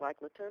place like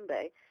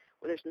Latumbe,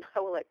 where there's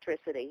no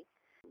electricity,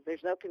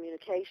 there's no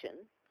communication,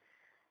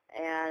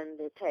 and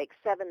it takes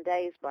 7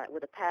 days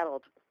with a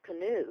paddled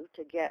canoe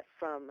to get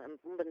from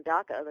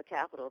Mbandaka, the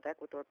capital of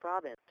Equator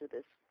Province, to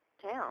this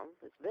town,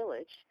 this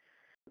village.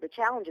 The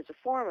challenges are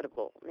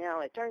formidable.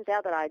 Now, it turns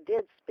out that I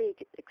did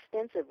speak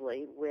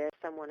extensively with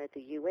someone at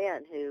the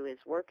UN who is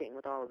working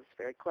with all of this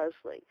very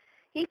closely.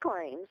 He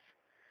claims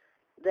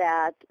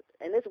that,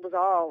 and this was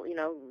all,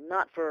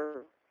 not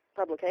for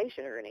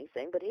publication or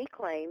anything, but he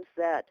claims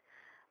that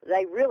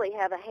they really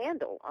have a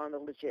handle on the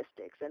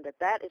logistics and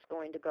that is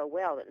going to go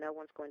well, that no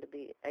one's going to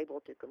be able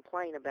to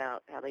complain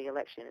about how the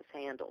election is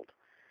handled.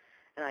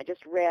 And I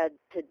just read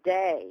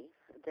today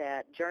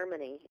that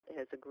Germany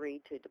has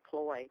agreed to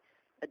deploy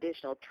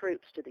additional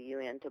troops to the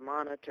UN to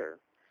monitor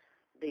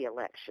the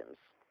elections.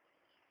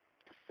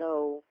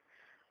 So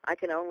I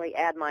can only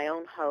add my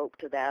own hope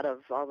to that of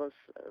all those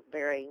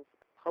very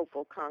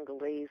hopeful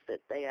Congolese that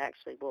they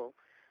actually will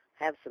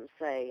have some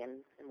say in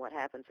what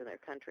happens in their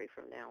country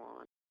from now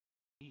on.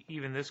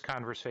 Even this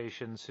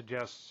conversation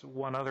suggests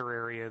one other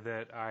area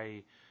that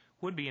I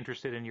would be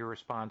interested in your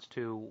response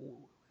to,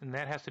 and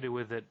that has to do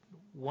with that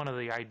one of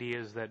the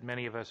ideas that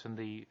many of us in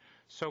the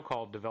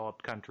so-called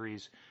developed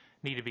countries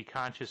need to be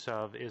conscious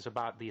of is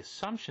about the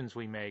assumptions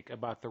we make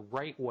about the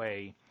right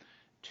way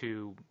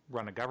to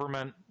run a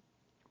government,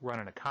 run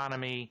an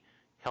economy,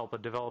 help a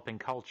developing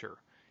culture.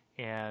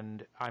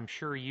 And I'm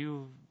sure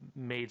you've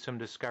made some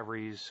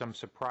discoveries, some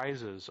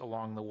surprises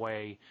along the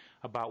way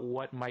about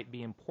what might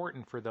be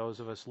important for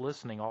those of us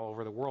listening all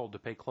over the world to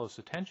pay close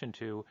attention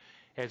to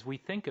as we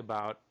think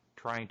about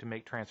trying to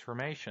make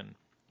transformation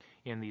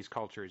in these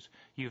cultures.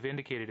 You've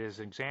indicated as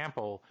an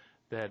example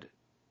that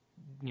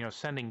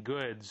sending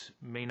goods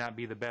may not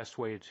be the best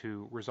way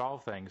to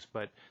resolve things,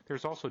 but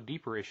there's also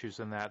deeper issues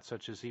than that,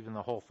 such as even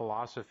the whole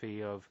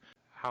philosophy of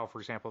how, for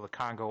example, the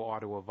Congo ought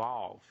to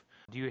evolve.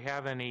 Do you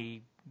have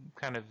any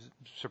kind of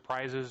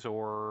surprises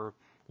or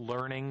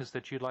learnings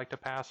that you'd like to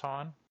pass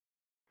on?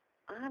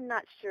 I'm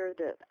not sure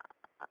that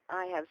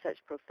I have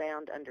such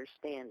profound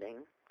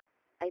understanding.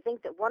 I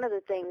think that one of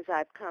the things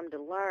I've come to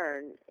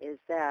learn is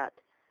that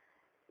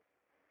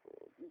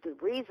the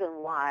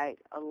reason why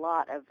a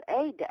lot of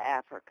aid to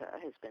Africa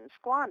has been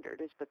squandered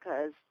is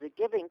because the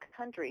giving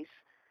countries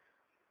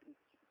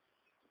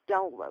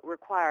don't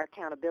require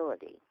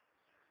accountability.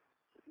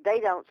 They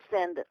don't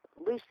send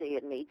Lucy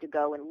and me to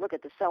go and look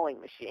at the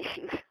sewing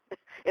machine,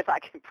 if I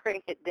can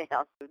bring it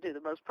down to the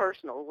most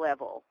personal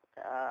level.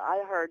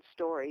 I heard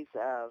stories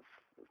of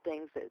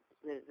things that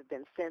have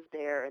been sent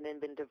there and then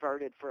been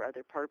diverted for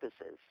other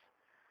purposes.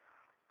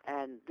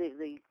 And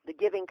the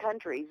giving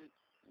countries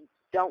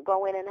don't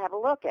go in and have a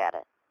look at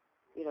it.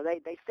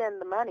 They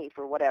send the money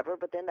for whatever,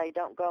 but then they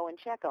don't go and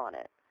check on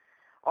it.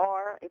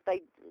 Or if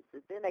they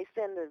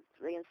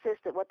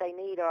insist that what they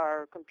need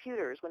are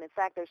computers when in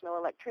fact there's no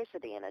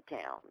electricity in a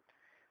town.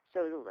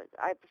 So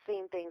I've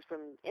seen things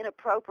from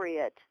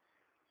inappropriate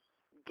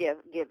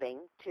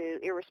giving to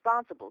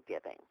irresponsible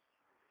giving.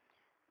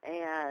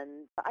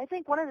 And I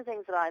think one of the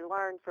things that I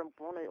learned from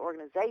one of the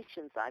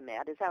organizations I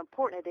met is how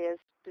important it is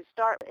to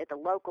start at the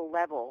local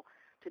level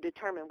to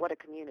determine what a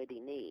community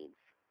needs.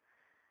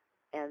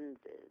 And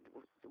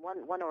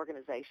one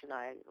organization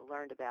I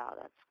learned about,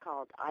 it's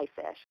called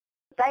IFESH.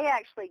 They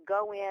actually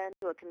go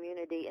into a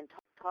community and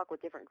talk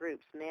with different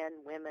groups,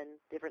 men, women,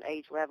 different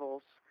age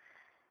levels,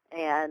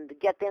 and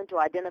get them to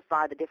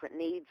identify the different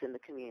needs in the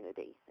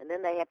community. And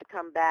then they have to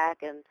come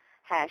back and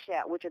hash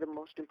out which are the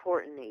most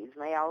important needs.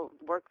 And they all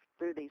work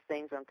through these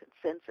things on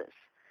consensus.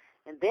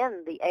 And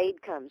then the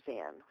aid comes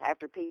in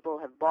after people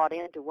have bought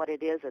into what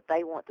it is that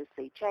they want to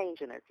see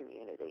change in their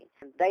community.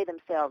 And they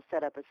themselves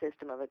set up a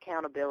system of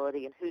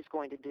accountability and who's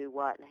going to do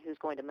what and who's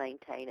going to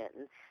maintain it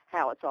and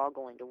how it's all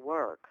going to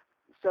work.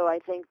 So I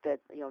think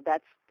that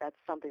that's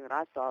something that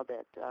I saw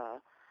that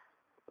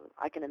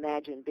I can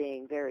imagine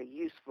being very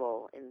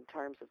useful in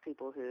terms of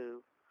people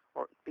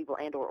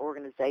and or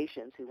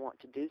organizations who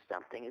want to do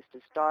something, is to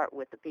start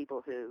with the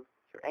people who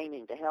are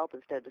aiming to help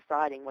instead of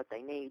deciding what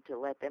they need, to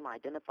let them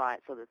identify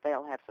it so that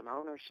they'll have some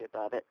ownership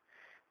of it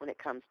when it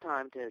comes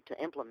time to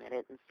implement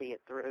it and see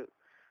it through.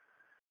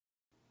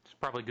 It's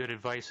probably good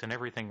advice in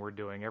everything we're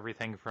doing,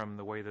 everything from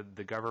the way that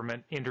the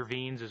government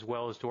intervenes as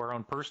well as to our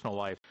own personal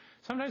life.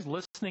 Sometimes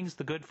listening's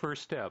the good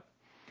first step.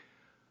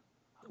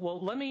 Well,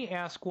 let me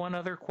ask one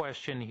other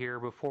question here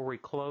before we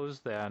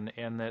close then,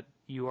 and that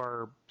you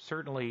are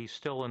certainly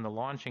still in the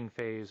launching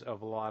phase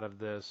of a lot of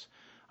this.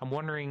 I'm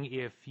wondering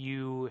if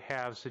you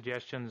have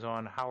suggestions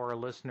on how our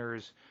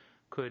listeners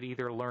could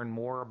either learn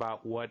more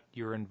about what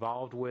you're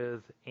involved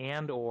with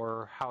and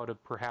or how to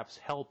perhaps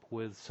help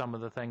with some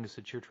of the things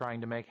that you're trying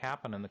to make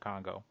happen in the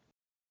Congo.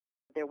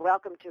 They're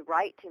welcome to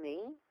write to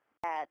me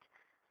at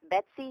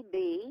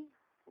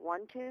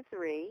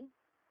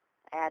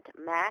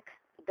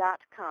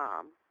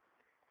betsyb123@mac.com.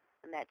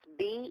 And that's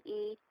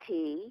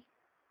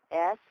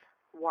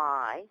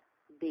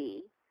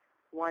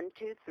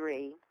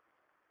BETSYB123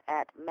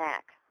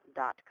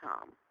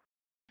 mac.com.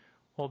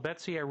 Well,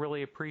 Betsy, I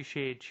really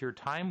appreciate your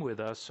time with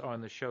us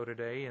on the show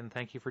today, and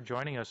thank you for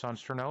joining us on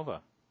Strenova.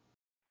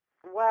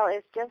 Well,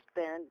 it's just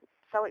been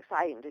so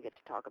exciting to get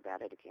to talk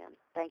about it again.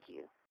 Thank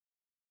you.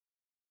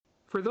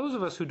 For those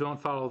of us who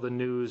don't follow the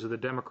news of the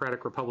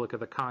Democratic Republic of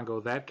the Congo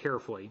that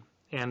carefully,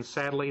 and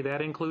sadly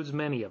that includes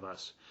many of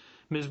us,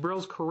 Ms.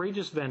 Brill's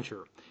courageous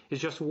venture is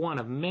just one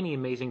of many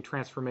amazing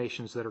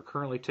transformations that are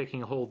currently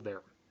taking hold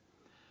there.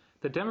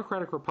 The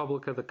Democratic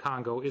Republic of the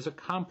Congo is a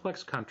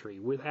complex country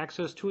with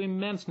access to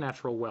immense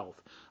natural wealth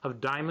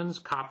of diamonds,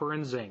 copper,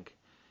 and zinc,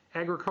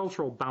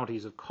 agricultural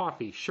bounties of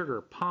coffee,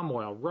 sugar, palm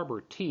oil,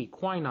 rubber, tea,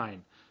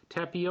 quinine,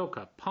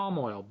 tapioca, palm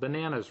oil,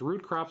 bananas,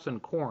 root crops,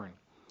 and corn.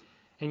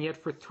 And yet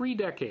for 3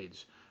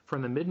 decades,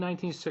 from the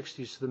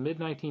mid-1960s to the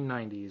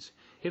mid-1990s,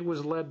 it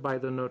was led by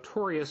the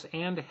notorious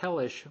and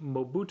hellish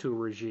Mobutu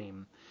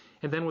regime,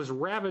 and then was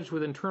ravaged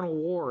with internal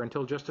war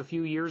until just a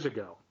few years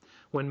ago,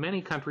 when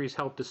many countries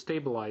helped to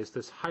stabilize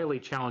this highly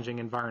challenging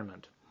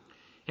environment.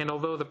 And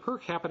although the per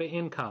capita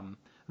income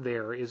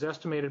there is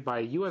estimated by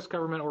a U.S.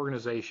 government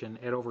organization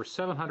at over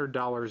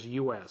 $700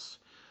 U.S.,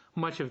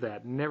 much of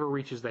that never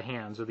reaches the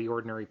hands of the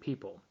ordinary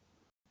people.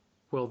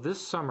 Well, this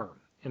summer,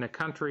 in a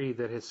country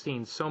that has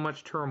seen so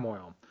much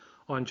turmoil,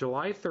 on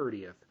July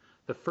 30th,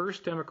 the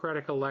first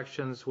democratic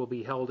elections will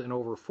be held in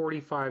over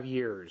 45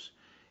 years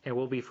and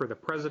will be for the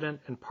president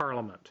and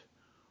parliament.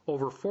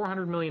 Over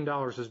 $400 million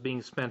is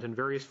being spent in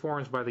various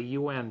forums by the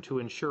UN to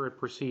ensure it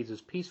proceeds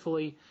as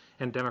peacefully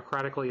and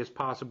democratically as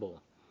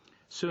possible.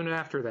 Soon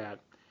after that,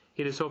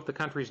 it is hoped the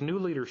country's new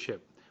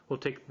leadership will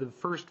take the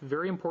first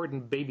very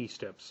important baby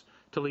steps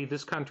to lead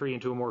this country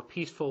into a more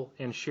peaceful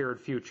and shared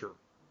future.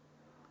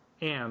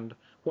 And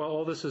while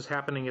all this is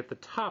happening at the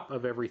top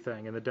of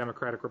everything in the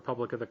Democratic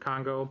Republic of the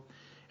Congo,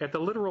 at the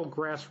literal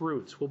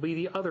grassroots will be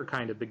the other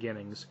kind of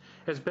beginnings,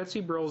 as Betsy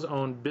Brill's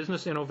own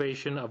business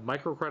innovation of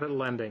microcredit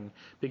lending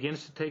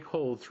begins to take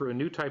hold through a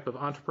new type of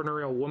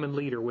entrepreneurial woman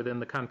leader within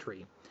the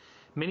country.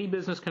 Many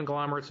business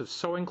conglomerates of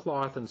sowing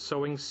cloth and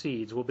sowing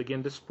seeds will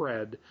begin to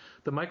spread,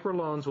 the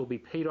microloans will be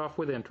paid off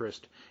with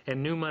interest,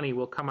 and new money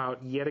will come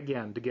out yet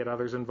again to get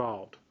others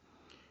involved.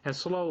 And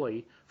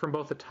slowly, from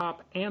both the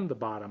top and the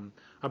bottom,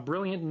 a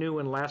brilliant new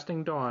and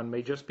lasting dawn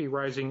may just be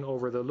rising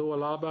over the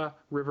Lualaba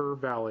River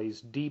valleys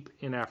deep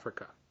in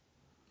Africa,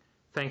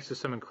 thanks to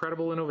some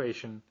incredible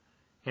innovation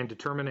and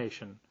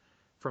determination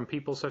from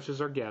people such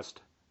as our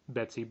guest,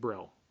 Betsy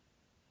Brill.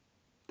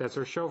 That's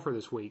our show for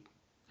this week,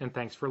 and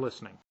thanks for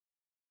listening.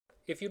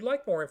 If you'd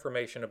like more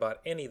information about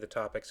any of the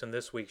topics in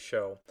this week's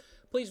show,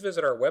 please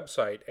visit our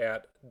website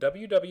at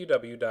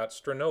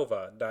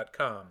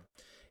www.strenova.com.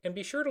 And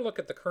be sure to look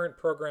at the current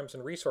programs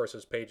and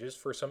resources pages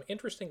for some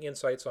interesting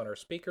insights on our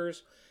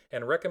speakers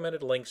and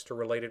recommended links to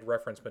related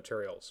reference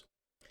materials.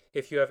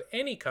 If you have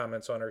any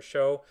comments on our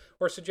show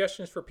or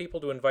suggestions for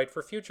people to invite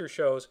for future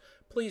shows,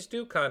 please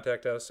do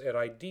contact us at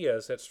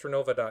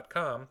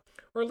ideas@strenova.com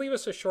or leave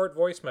us a short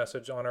voice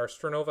message on our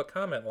Strenova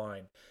comment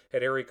line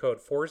at area code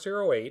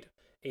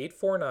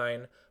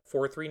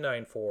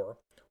 408-849-4394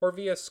 or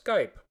via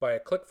Skype by a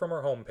click from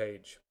our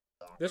homepage.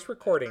 This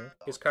recording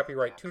is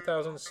copyright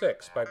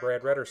 2006 by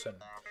Brad Redderson.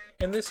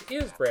 And this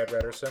is Brad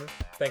Redderson,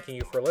 thanking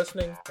you for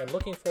listening and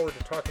looking forward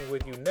to talking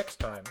with you next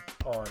time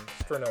on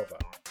Strenova.